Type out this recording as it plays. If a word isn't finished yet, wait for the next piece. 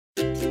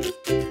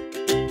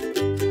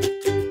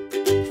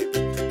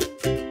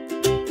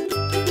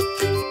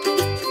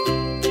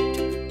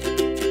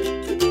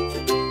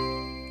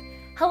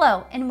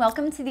Hello, and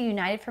welcome to the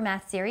United for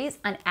Math series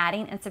on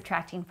adding and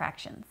subtracting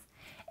fractions.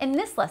 In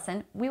this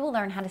lesson, we will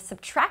learn how to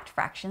subtract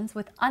fractions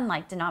with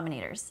unlike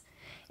denominators.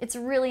 It's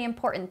really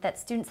important that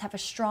students have a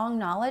strong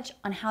knowledge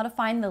on how to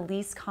find the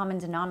least common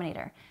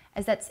denominator,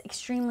 as that's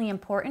extremely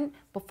important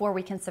before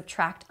we can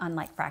subtract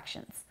unlike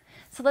fractions.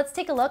 So let's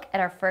take a look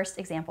at our first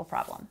example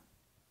problem.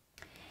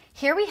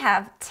 Here we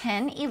have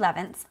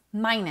 10/11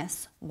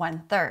 minus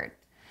 1/3.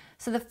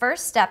 So the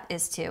first step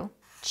is to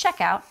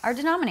check out our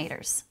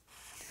denominators.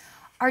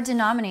 Our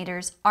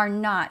denominators are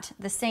not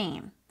the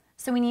same,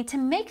 so we need to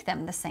make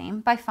them the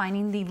same by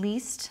finding the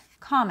least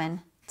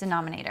common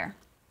denominator.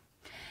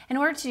 In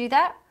order to do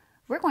that,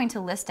 we're going to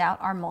list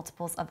out our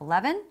multiples of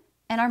 11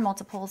 and our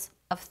multiples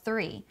of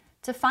 3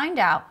 to find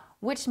out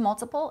which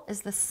multiple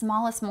is the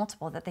smallest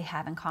multiple that they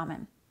have in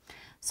common.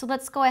 So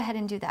let's go ahead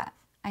and do that.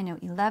 I know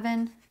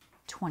 11,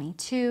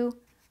 22,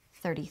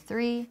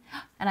 33,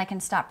 and I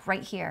can stop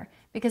right here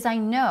because I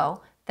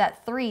know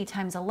that 3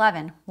 times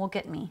 11 will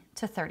get me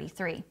to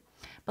 33.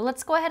 But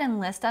let's go ahead and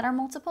list out our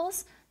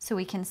multiples so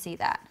we can see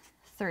that.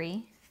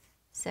 3,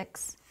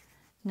 6,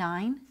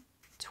 9,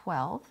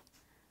 12,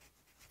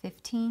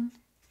 15,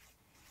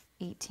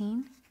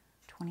 18,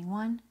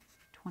 21,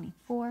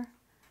 24,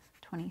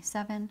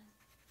 27,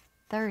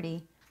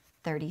 30,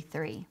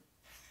 33.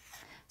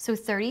 So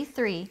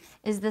 33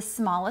 is the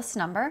smallest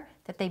number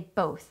that they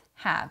both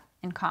have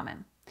in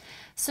common.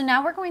 So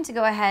now we're going to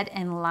go ahead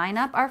and line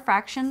up our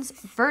fractions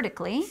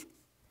vertically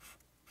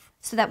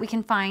so that we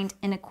can find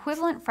an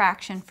equivalent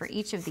fraction for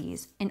each of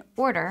these in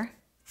order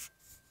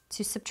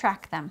to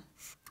subtract them.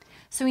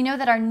 So we know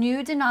that our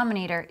new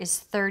denominator is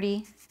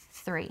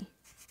 33.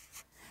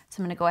 So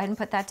I'm going to go ahead and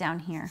put that down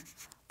here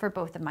for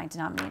both of my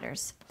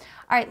denominators.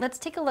 All right, let's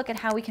take a look at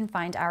how we can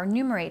find our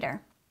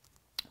numerator.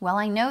 Well,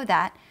 I know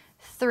that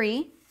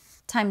 3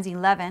 times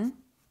 11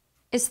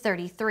 is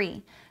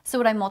 33. So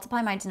what I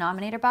multiply my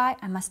denominator by,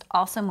 I must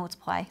also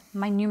multiply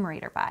my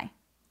numerator by.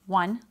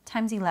 1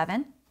 times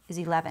 11 is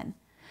 11.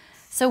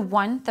 So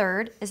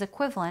 1/3 is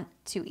equivalent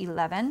to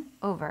 11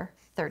 over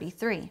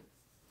 33.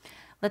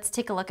 Let's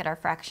take a look at our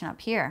fraction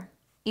up here.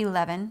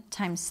 11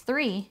 times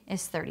 3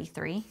 is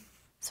 33.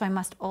 So I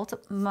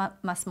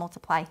must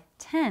multiply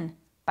 10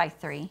 by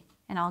 3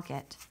 and I'll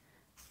get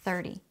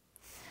 30.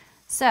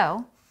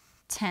 So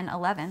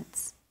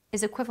 10/11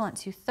 is equivalent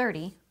to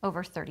 30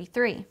 over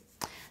 33.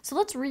 So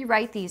let's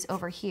rewrite these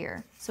over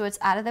here so it's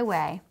out of the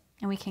way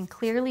and we can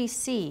clearly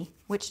see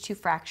which two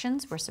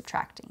fractions we're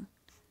subtracting.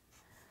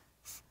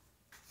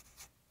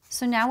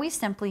 So now we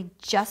simply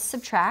just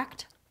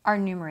subtract our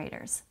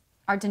numerators.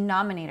 Our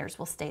denominators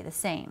will stay the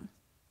same.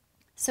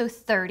 So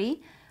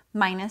 30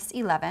 minus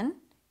 11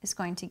 is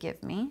going to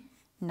give me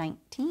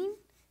 19.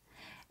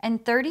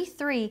 And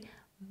 33,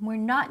 we're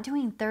not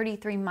doing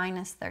 33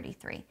 minus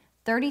 33.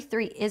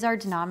 33 is our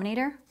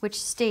denominator,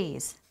 which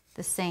stays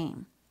the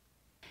same.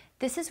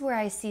 This is where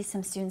I see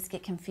some students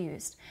get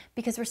confused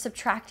because we're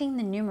subtracting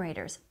the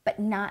numerators, but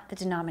not the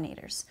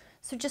denominators.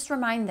 So just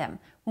remind them,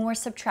 when we're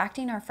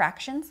subtracting our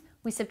fractions,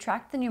 we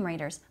subtract the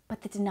numerators,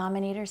 but the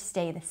denominators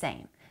stay the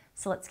same.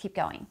 So let's keep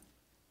going.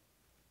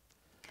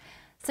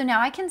 So now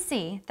I can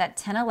see that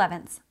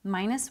 10/11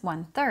 minus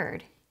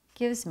 1/3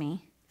 gives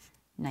me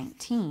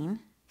 19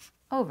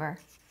 over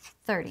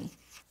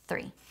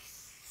 33.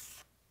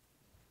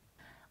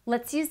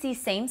 Let's use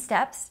these same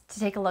steps to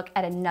take a look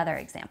at another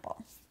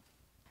example.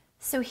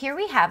 So here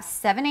we have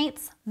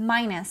 7/8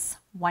 minus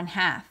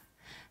 1/2.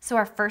 So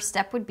our first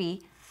step would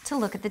be to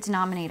look at the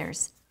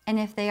denominators. And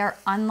if they are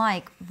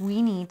unlike,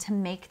 we need to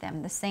make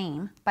them the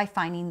same by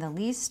finding the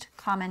least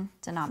common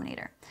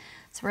denominator.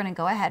 So we're going to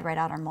go ahead and write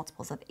out our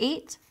multiples of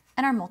 8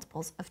 and our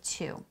multiples of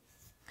 2.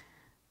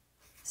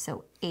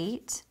 So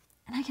 8,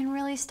 and I can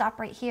really stop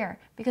right here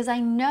because I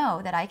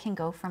know that I can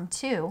go from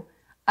 2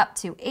 up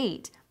to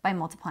 8 by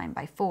multiplying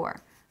by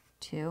 4.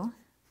 2,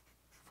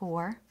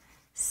 4,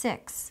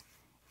 6,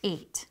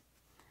 8.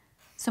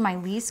 So my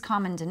least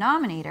common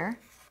denominator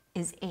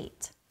is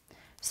 8.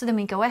 So then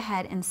we go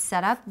ahead and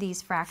set up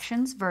these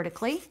fractions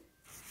vertically,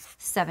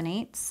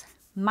 7/8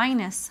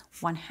 minus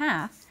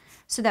 1/2,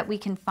 so that we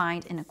can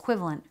find an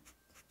equivalent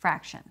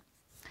fraction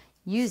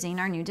using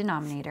our new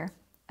denominator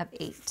of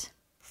 8.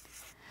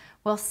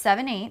 Well,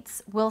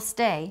 7/8 will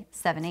stay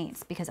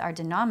 7/8 because our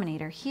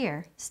denominator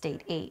here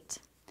stayed 8.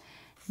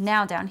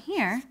 Now down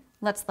here,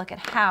 let's look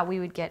at how we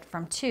would get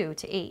from 2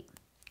 to 8.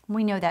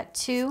 We know that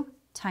 2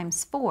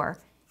 times 4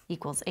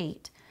 equals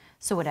 8.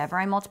 So whatever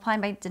I multiply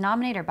my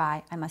denominator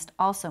by, I must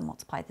also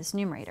multiply this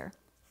numerator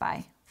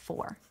by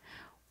 4.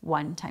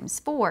 1 times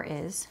 4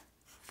 is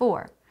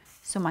 4.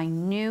 So my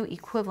new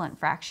equivalent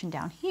fraction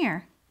down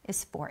here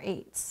is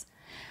 4/8.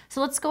 So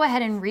let's go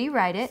ahead and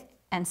rewrite it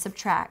and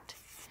subtract.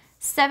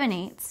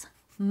 7/8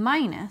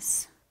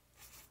 minus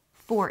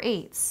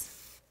 4/8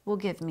 will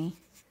give me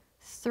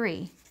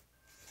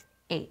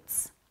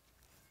 3/8.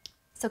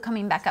 So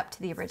coming back up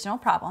to the original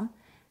problem,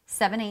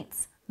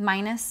 7/8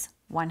 minus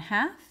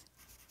 1/2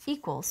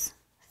 equals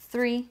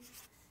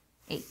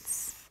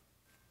 3/8.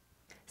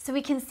 So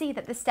we can see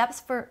that the steps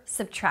for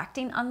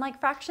subtracting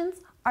unlike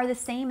fractions are the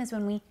same as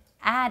when we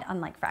add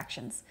unlike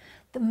fractions.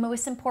 The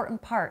most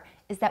important part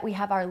is that we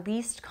have our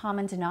least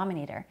common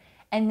denominator,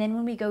 and then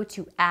when we go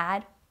to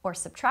add or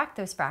subtract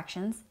those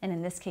fractions, and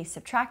in this case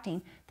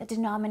subtracting, the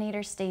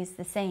denominator stays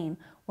the same.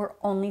 We're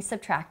only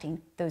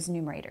subtracting those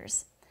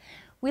numerators.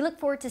 We look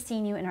forward to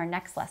seeing you in our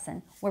next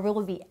lesson, where we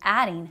will be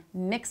adding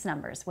mixed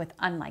numbers with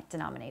unlike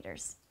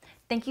denominators.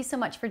 Thank you so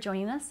much for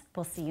joining us.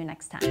 We'll see you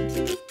next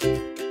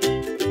time.